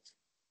result.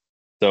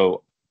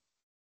 So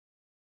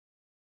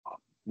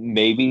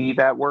maybe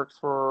that works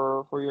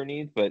for your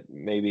needs, but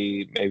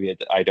maybe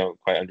I don't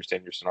quite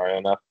understand your scenario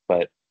enough.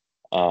 But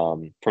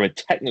from a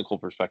technical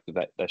perspective,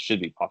 that should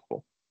be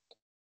possible.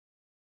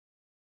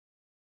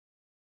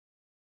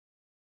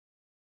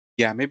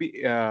 Yeah,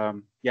 maybe.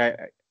 I'll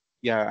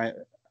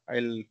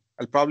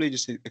probably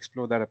just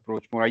explore that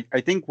approach more.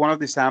 I think one of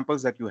the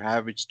samples that you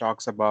have, which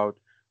talks about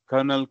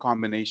kernel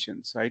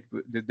combinations, right?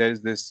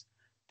 There's this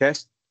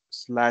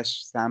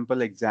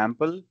test/sample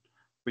example,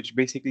 which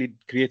basically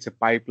creates a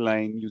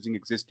pipeline using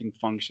existing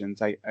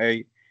functions.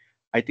 I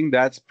think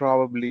that's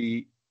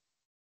probably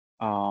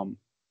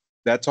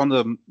that's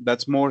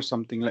more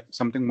something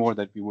more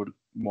that we would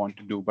want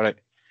to do. But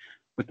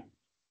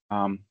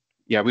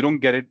yeah, we don't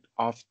get it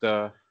off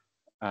the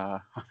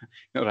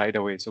right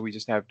away. So we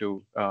just have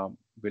to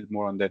build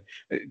more on that.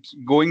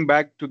 Going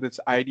back to this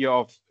idea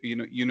of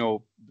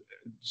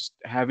just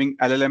having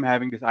LLM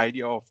having this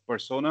idea of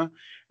persona,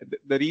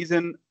 the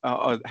reason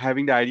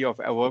having the idea of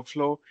a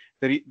workflow,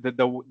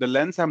 the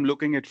lens I'm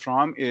looking at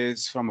from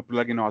is from a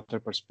plugin author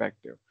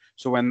perspective.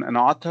 So when an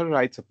author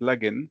writes a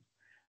plugin,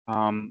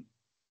 I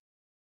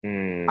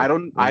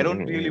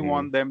don't really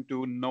want them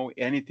to know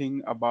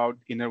anything about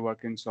inner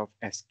workings of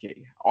SK.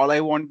 All I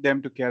want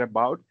them to care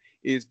about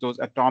is those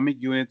atomic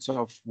units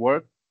of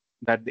work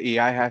that the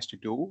AI has to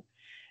do.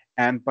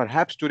 And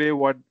perhaps today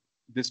what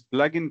this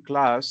plugin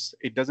class,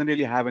 it doesn't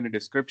really have any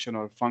description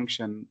or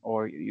function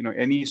or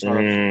any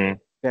sort of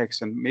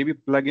text. And maybe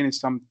plugin is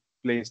some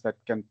place that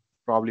can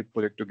probably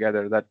put it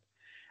together.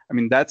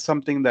 That's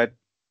something that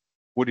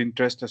would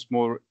interest us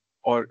more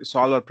or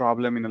solve our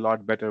problem in a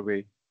lot better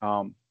way.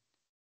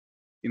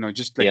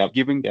 Just like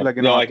giving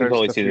plugin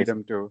authors the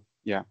freedom to,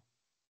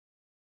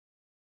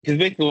 Because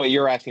basically what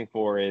you're asking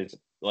for is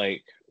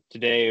like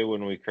today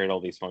when we create all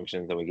these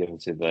functions and we give them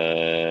to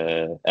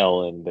the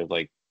LM, there's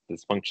like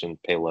this function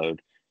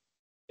payload.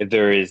 If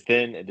there is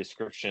then a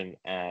description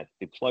at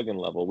the plugin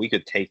level, we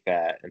could take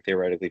that and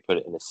theoretically put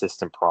it in a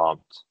system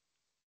prompt.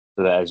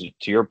 So that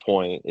to your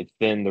point, it's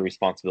then the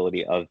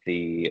responsibility of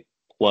the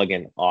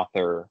plugin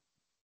author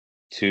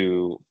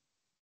to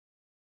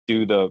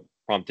do the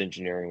prompt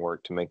engineering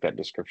work to make that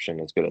description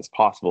as good as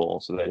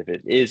possible so that if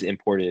it is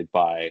imported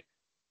by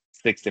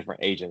 6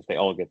 different agents, they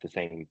all get the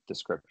same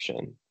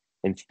description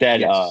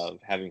instead of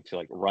having to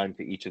like run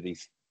to each of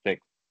these 6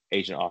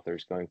 agent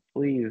authors going,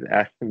 please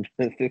add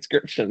this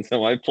description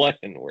so my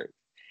plugin works.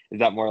 Is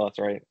that more or less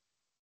right?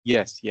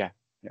 Yes. Yeah.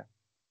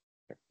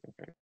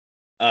 Okay.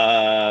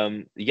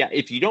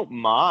 If you don't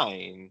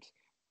mind,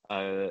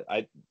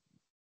 I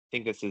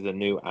think this is a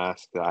new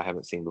ask that I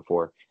haven't seen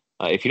before.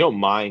 If you don't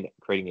mind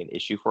creating an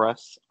issue for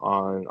us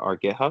on our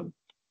GitHub,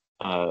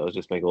 it'll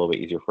just make it a little bit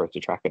easier for us to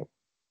track it.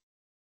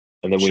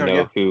 And then we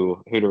know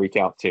who to reach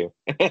out to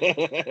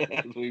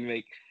as we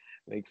make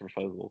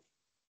proposals.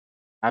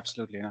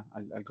 Absolutely. Yeah.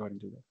 I'll go ahead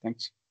and do that.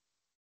 Thanks.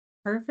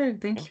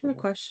 Perfect. Thanks for the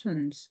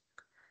questions.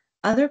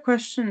 Other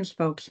questions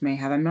folks may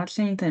have. I'm not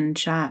seeing anything in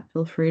chat.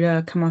 Feel free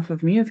to come off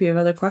of mute if you have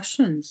other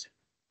questions.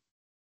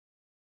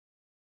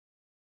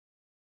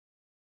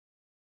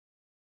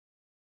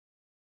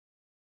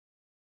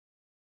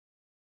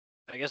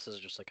 I guess this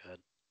is just like a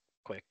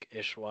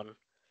quick-ish one.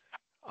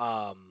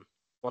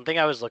 One thing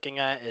I was looking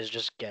at is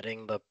just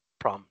getting the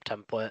prompt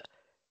template,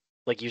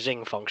 like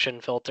using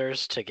function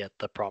filters to get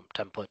the prompt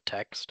template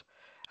text.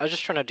 I was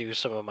just trying to do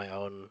some of my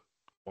own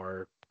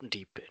more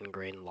deep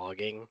ingrained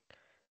logging,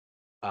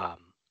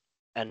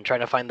 and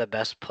trying to find the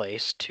best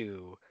place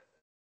to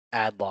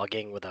add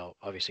logging without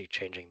obviously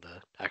changing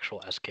the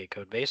actual SK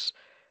code base.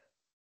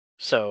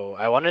 So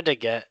I wanted to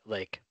get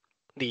like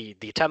the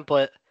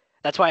template.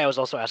 That's why I was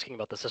also asking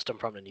about the system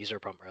prompt and user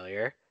prompt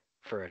earlier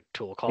for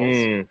tool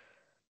calls.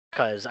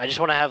 Because I just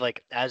want to have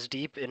like as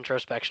deep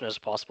introspection as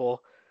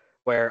possible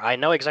where I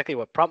know exactly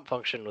what prompt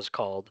function was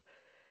called,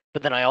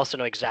 but then I also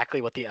know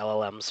exactly what the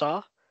LLM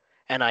saw.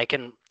 And I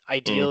can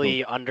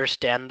ideally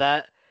understand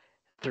that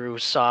through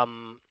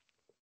some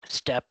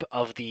step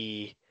of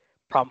the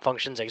prompt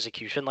function's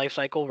execution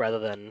lifecycle rather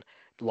than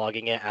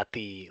logging it at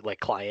the like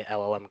client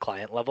LLM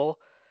client level.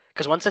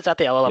 Because once it's at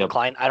the LLM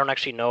client, I don't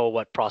actually know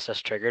what process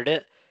triggered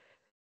it.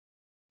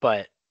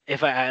 But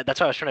if I that's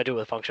what I was trying to do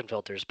with function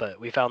filters, but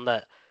we found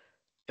that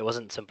it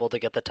wasn't simple to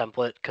get the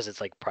template because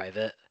it's like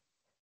private.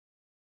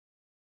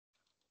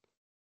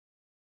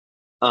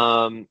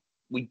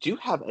 We do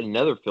have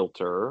another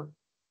filter.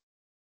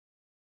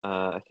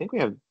 I think we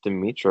have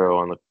Dimitro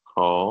on the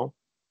call.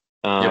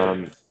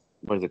 Yep.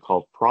 What is it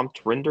called?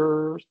 Prompt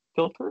render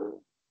filter?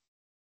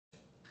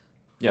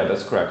 Yeah,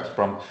 that's correct.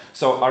 Prompt.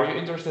 So are you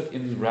interested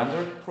in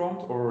rendered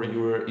prompt, or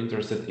you're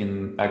interested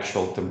in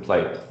actual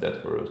template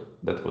that was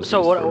So used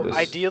for what this?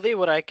 ideally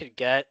what I could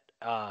get,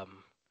 for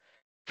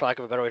lack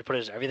of a better way to put it,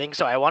 is everything.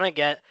 So I want to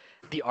get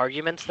the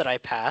arguments that I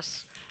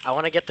pass. I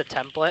want to get the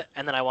template,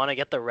 and then I want to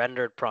get the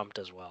rendered prompt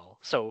as well.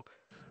 So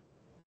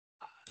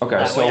Okay,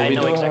 that way so I we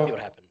know do exactly have.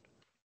 what happened.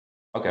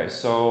 Okay,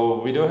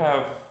 so we do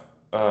have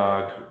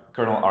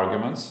kernel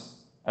arguments,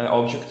 an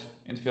object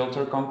in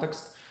filter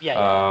context.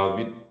 Yeah.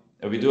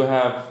 We do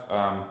have,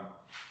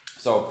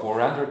 so for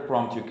rendered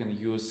prompt, you can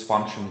use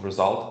function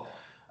result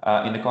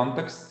in the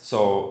context.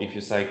 So if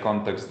you say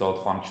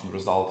context.function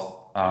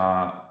result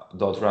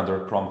dot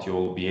rendered prompt, you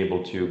will be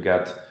able to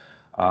get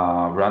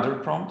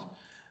rendered prompt.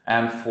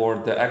 And for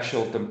the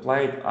actual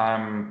template,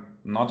 I'm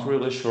not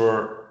really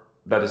sure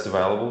that is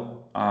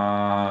available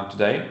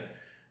today.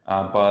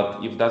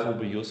 But if that will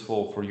be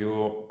useful for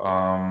you,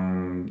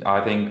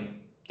 I think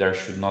there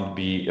should not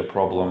be a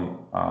problem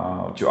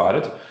to add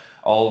it.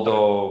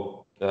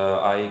 Although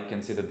I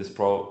can see that this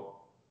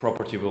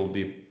property will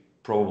be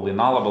probably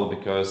nullable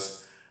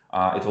because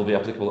it will be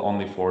applicable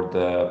only for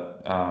the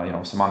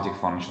semantic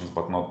functions,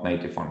 but not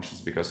native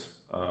functions,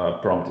 because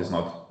prompt is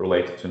not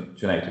related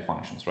to native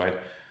functions, right?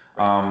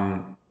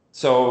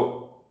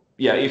 So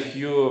yeah, if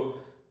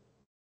you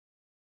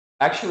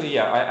actually,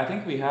 I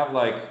think we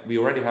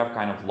already have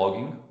kind of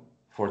logging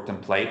for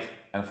template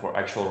and for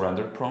actual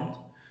rendered prompt.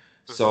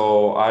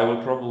 So I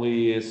would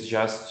probably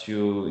suggest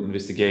to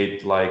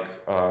investigate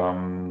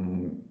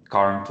current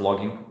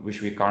logging,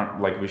 which we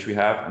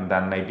have, and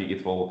then maybe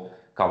it will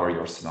cover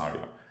your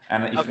scenario.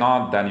 And if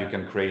not, then you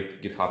can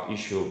create GitHub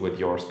issue with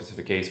your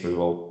specific case. We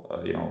will,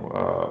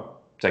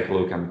 take a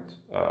look and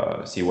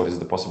see what is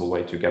the possible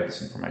way to get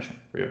this information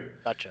for you.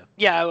 Gotcha.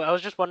 Yeah, I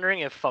was just wondering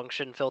if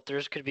function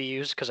filters could be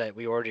used because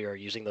we already are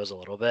using those a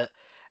little bit,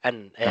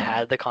 and it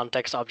had the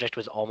context object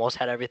was almost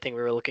had everything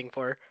we were looking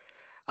for.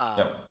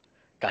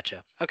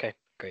 Gotcha. Okay,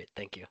 great.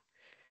 Thank you.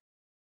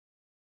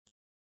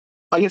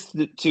 I guess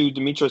to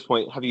Dimitro's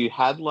point, have you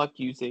had luck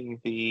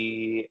using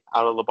the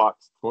out of the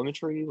box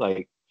telemetry?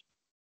 Like,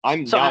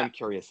 I'm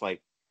curious.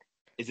 Like,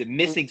 is it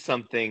missing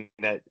something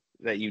that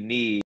you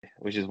need,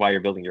 which is why you're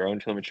building your own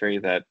telemetry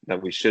that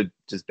we should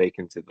just bake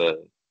into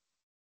the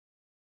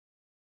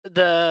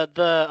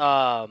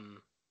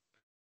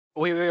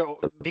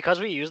because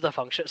we use the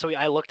function. So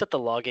I looked at the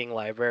logging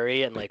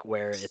library and like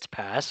where it's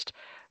passed,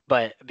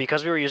 but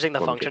because we were using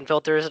the function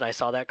filters and I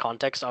saw that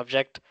context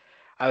object,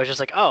 I was just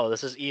like, oh,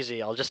 this is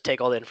easy. I'll just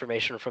take all the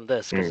information from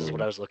this because this is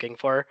what I was looking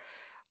for.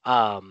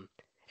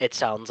 It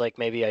sounds like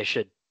maybe I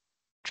should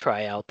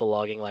try out the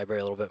logging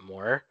library a little bit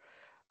more.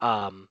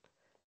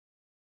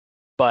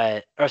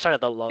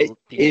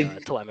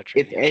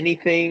 Telemetry. If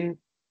anything,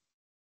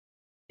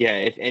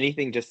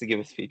 just to give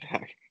us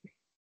feedback,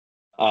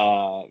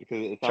 because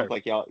it sounds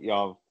like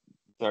y'all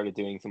started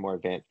doing some more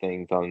advanced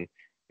things on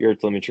your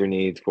telemetry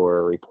needs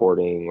for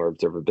reporting or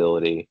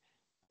observability,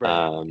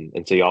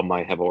 and so y'all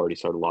might have already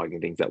started logging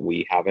things that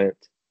we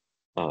haven't,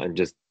 and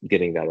just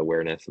getting that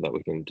awareness so that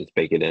we can just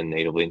bake it in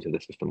natively into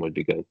the system would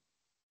be good.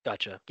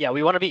 Gotcha. Yeah,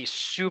 we want to be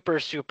super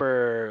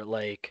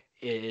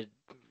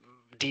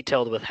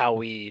detailed with how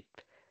we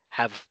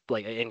have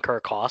incur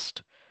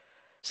cost.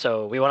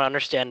 So we want to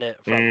understand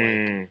it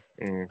from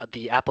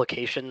the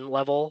application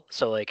level.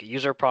 So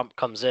user prompt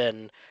comes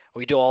in,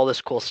 we do all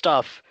this cool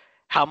stuff.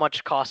 How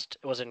much cost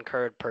was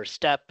incurred per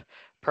step,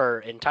 per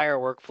entire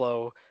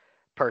workflow,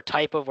 per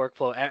type of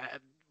workflow?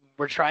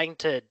 We're trying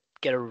to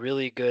get a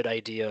really good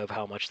idea of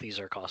how much these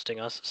are costing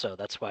us. So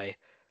that's why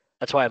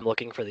I'm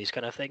looking for these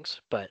kind of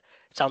things. But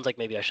it sounds like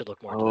maybe I should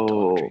look more into the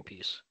telemetry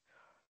piece.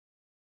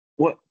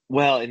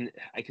 Well, and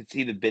I could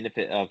see the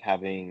benefit of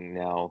having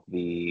now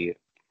the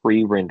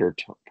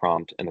pre-rendered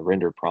prompt and the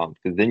rendered prompt,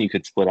 because then you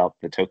could split out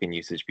the token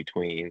usage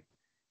between,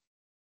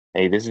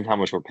 hey, this is how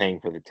much we're paying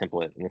for the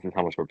template, and this is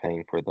how much we're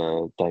paying for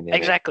the dynamic.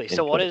 Exactly. So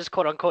input. what is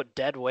quote unquote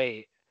dead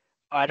weight?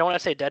 I don't want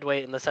to say dead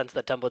weight in the sense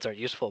that templates aren't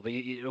useful, but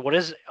what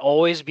is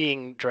always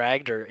being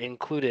dragged or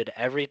included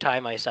every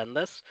time I send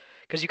this?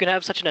 Because you can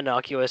have such an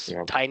innocuous,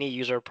 tiny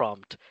user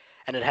prompt,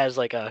 and it has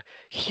like a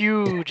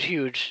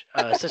huge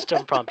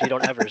system prompt you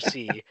don't ever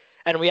see.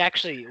 And we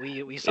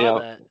saw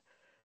that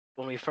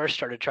when we first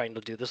started trying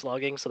to do this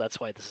logging, so that's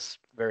why this is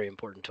very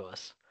important to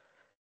us.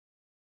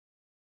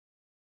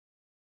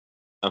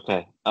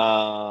 Okay.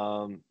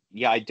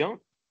 Yeah, I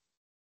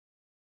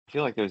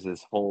feel like there's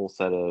this whole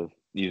set of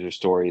user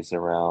stories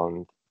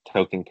around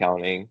token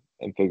counting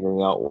and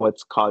figuring out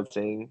what's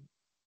causing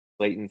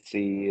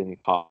latency and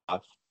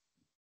cost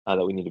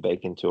that we need to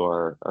bake into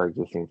our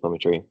existing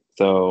telemetry.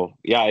 So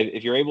yeah,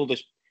 if you're able to,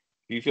 if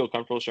you feel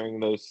comfortable sharing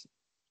those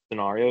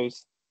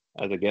scenarios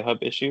as a GitHub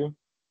issue,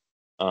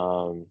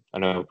 I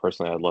know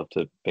personally I'd love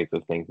to bake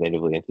those things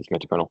natively into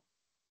Semantic Kernel.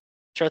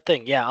 Sure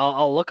thing. Yeah,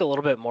 I'll look a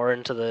little bit more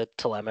into the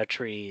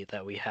telemetry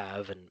that we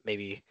have and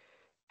maybe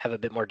have a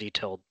bit more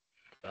detailed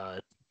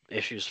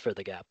issues for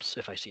the gaps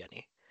if I see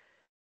any.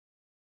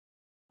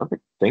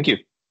 Perfect. Thank you.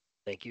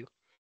 Thank you.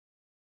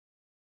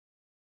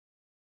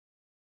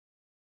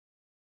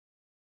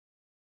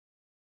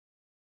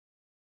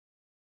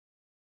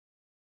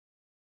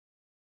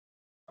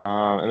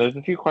 And there's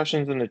a few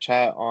questions in the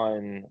chat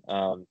on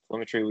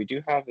telemetry. We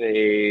do have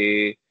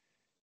a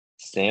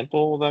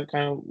sample that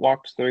kind of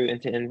walks through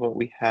end to end what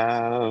we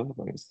have.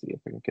 Let me see if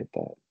I can get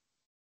that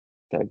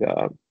dug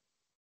up.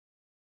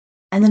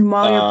 And then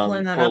while you're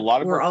pulling that for a up,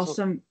 lot of we're our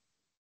also.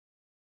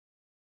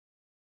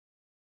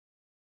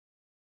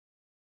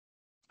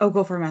 Oh,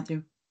 go for it,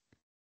 Matthew.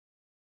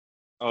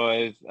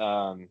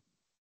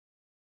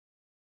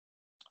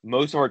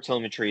 Most of our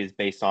telemetry is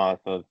based off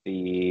of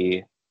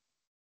the,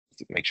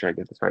 make sure I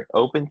get this right,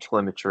 Open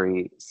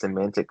Telemetry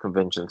Semantic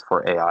Conventions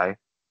for AI,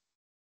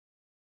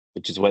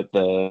 which is what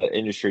the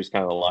industry is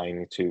kind of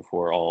aligning to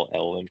for all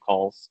LLM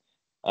calls.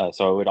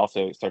 So I would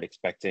also start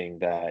expecting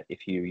that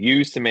if you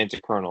use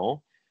Semantic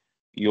Kernel,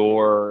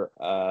 your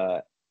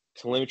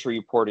telemetry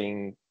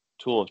reporting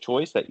tool of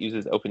choice that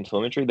uses Open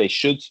Telemetry, they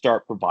should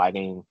start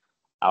providing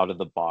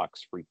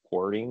out-of-the-box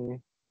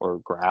reporting or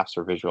graphs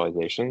or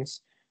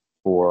visualizations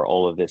for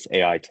all of this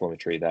AI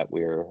telemetry that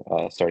we're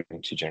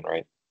starting to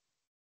generate.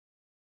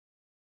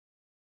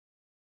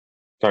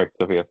 Sorry,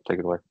 Sophia, take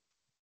it away.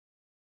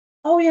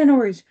 Oh yeah, no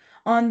worries.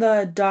 On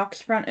the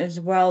docs front as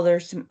well,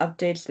 there's some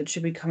updates that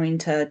should be coming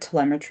to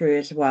telemetry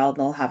as well.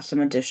 They'll have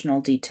some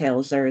additional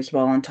details there as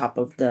well on top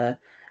of the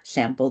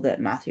sample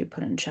that Matthew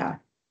put in chat.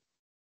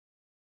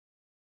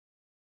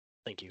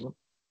 Thank you.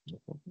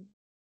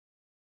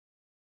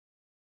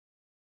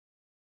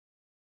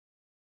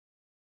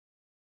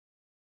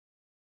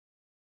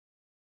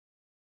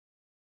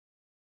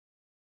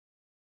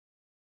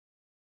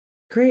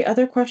 Great.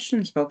 Other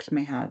questions folks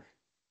may have?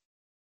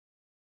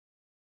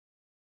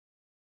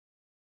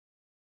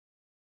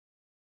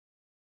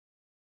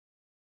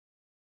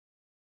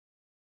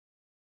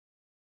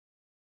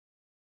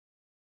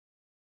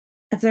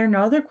 If there are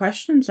no other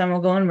questions, then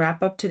we'll go and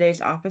wrap up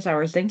today's office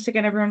hours. Thanks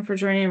again, everyone, for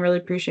joining. I really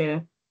appreciate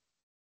it.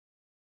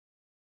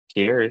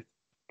 Cheers.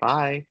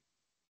 Bye.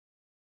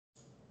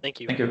 Thank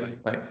you. Thank you.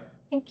 Bye. Bye.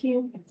 Thank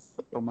you.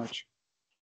 So much.